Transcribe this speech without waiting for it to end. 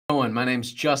My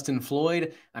name's Justin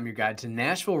Floyd. I'm your guide to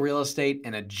Nashville real estate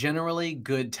and a generally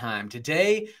good time.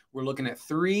 Today, we're looking at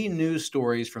 3 news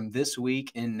stories from this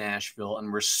week in Nashville,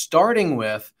 and we're starting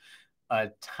with a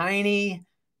tiny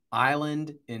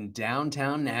island in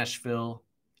downtown Nashville.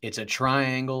 It's a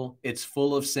triangle, it's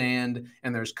full of sand,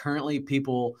 and there's currently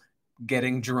people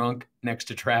getting drunk next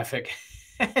to traffic,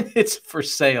 and it's for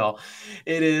sale.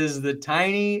 It is the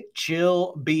Tiny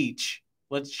Chill Beach.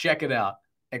 Let's check it out.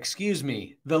 Excuse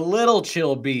me, the Little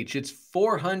Chill Beach. It's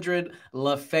 400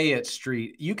 Lafayette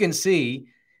Street. You can see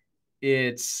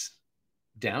it's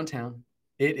downtown.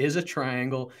 It is a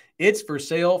triangle. It's for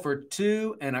sale for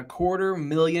 $2.25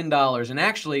 million. And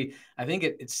actually, I think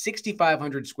it's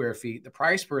 6,500 square feet. The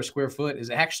price per square foot is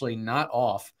actually not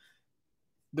off.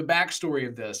 The backstory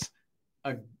of this,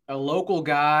 a local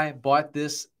guy bought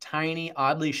this tiny,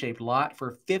 oddly shaped lot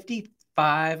for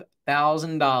 $55,000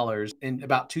 in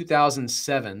about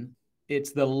 2007.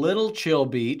 It's the Little Chill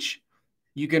Beach.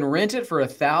 You can rent it for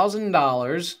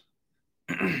 $1,000.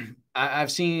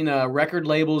 I've seen record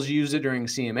labels use it during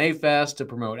CMA Fest to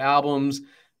promote albums.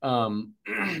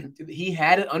 He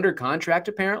had it under contract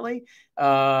apparently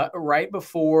right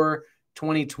before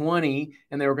 2020,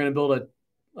 and they were going to build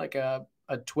a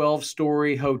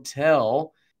 12-story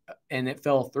hotel, and it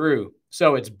fell through.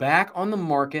 So it's back on the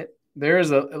market.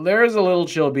 There's a Little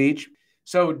Chill Beach.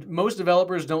 So most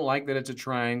developers don't like that it's a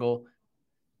triangle.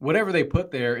 Whatever they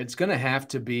put there, it's going to have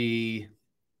to be,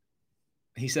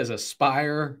 he says, a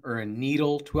spire or a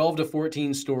needle, 12 to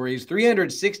 14 stories,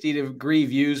 360-degree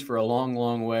views for a long,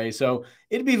 long way. So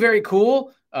it'd be very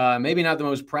cool. Maybe not the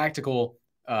most practical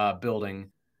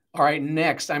building. All right,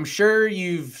 next, I'm sure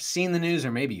you've seen the news,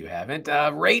 or maybe you haven't.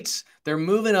 Rates, they're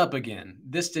moving up again.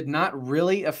 This did not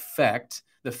really affect,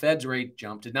 the Fed's rate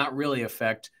jump did not really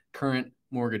affect current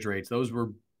mortgage rates. Those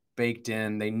were baked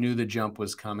in. They knew the jump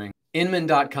was coming.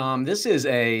 Inman.com, this is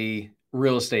a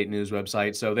real estate news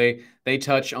website. So they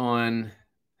touch on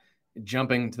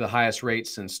jumping to the highest rate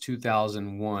since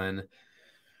 2001.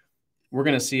 We're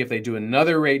going to see if they do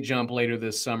another rate jump later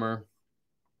this summer.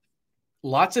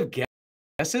 Lots of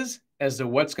guesses as to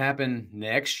what's going to happen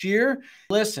next year.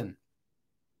 Listen,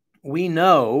 we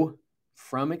know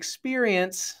from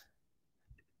experience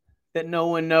that no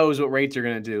one knows what rates are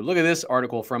going to do. Look at this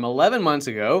article from 11 months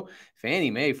ago.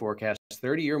 Fannie Mae forecasts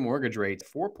 30-year mortgage rates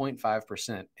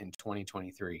 4.5% in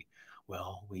 2023.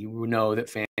 Well, we know that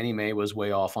Fannie Mae was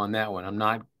way off on that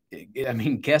one.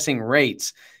 Guessing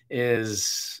rates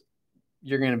is,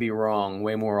 you're going to be wrong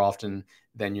way more often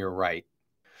than you're right.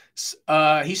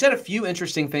 He said a few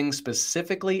interesting things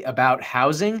specifically about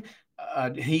housing.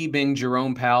 He being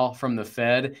Jerome Powell from the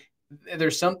Fed.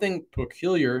 There's something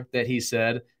peculiar that he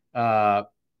said.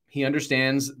 He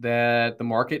understands that the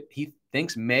market, he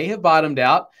thinks, may have bottomed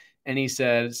out. And he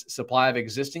says supply of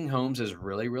existing homes is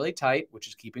really, really tight, which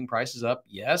is keeping prices up.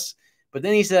 Yes. But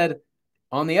then he said,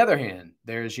 on the other hand,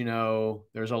 there's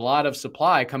a lot of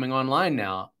supply coming online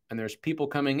now, and there's people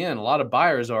coming in. A lot of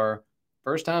buyers are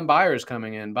first-time buyers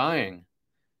coming in, buying.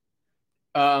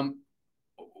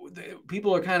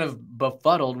 People are kind of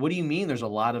befuddled. What do you mean there's a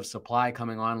lot of supply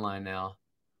coming online now?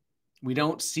 We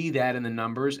don't see that in the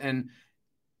numbers. And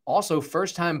also,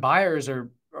 first-time buyers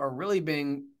are really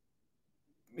being,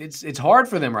 it's hard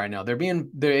for them right now.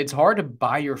 It's hard to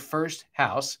buy your first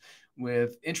house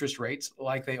with interest rates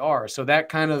like they are. So that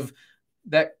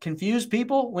confused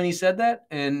people when he said that.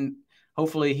 And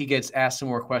hopefully he gets asked some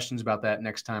more questions about that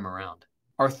next time around.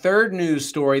 Our third news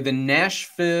story, the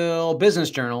Nashville Business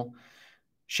Journal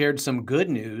shared some good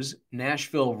news.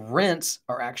 Nashville rents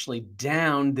are actually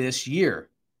down this year.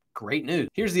 Great news.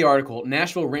 Here's the article.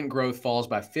 Nashville rent growth falls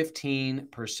by 15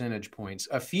 percentage points.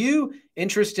 A few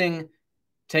interesting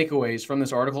takeaways from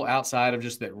this article outside of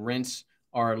just that rents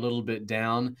are a little bit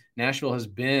down. Nashville has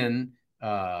been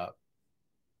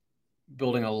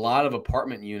building a lot of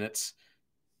apartment units,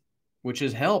 which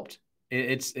has helped.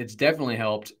 It's definitely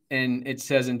helped. And it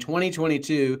says in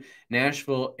 2022,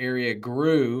 Nashville area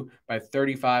grew by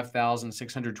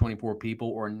 35,624 people,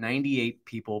 or 98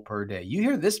 people per day. You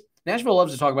hear this? Nashville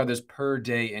loves to talk about this per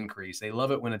day increase. They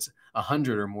love it when it's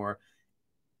 100 or more.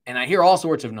 And I hear all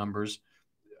sorts of numbers.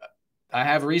 I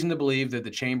have reason to believe that the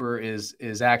chamber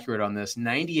is accurate on this.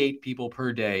 98 people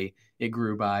per day it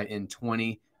grew by in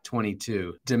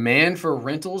 2022. Demand for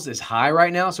rentals is high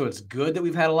right now, so it's good that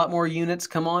we've had a lot more units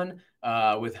come on.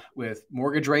 With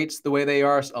mortgage rates the way they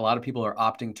are, a lot of people are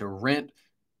opting to rent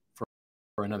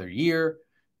for another year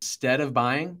instead of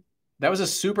buying. That was a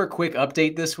super quick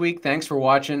update this week. Thanks for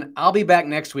watching. I'll be back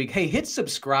next week. Hey, hit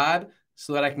subscribe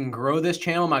so that I can grow this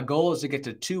channel. My goal is to get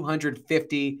to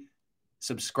 250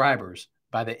 subscribers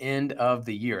by the end of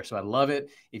the year. So I love it.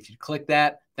 If you click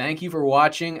that, thank you for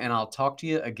watching, and I'll talk to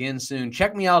you again soon.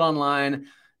 Check me out online,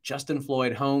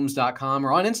 justinfloydhomes.com,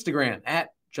 or on Instagram at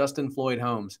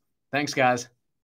justinfloydhomes. Thanks, guys.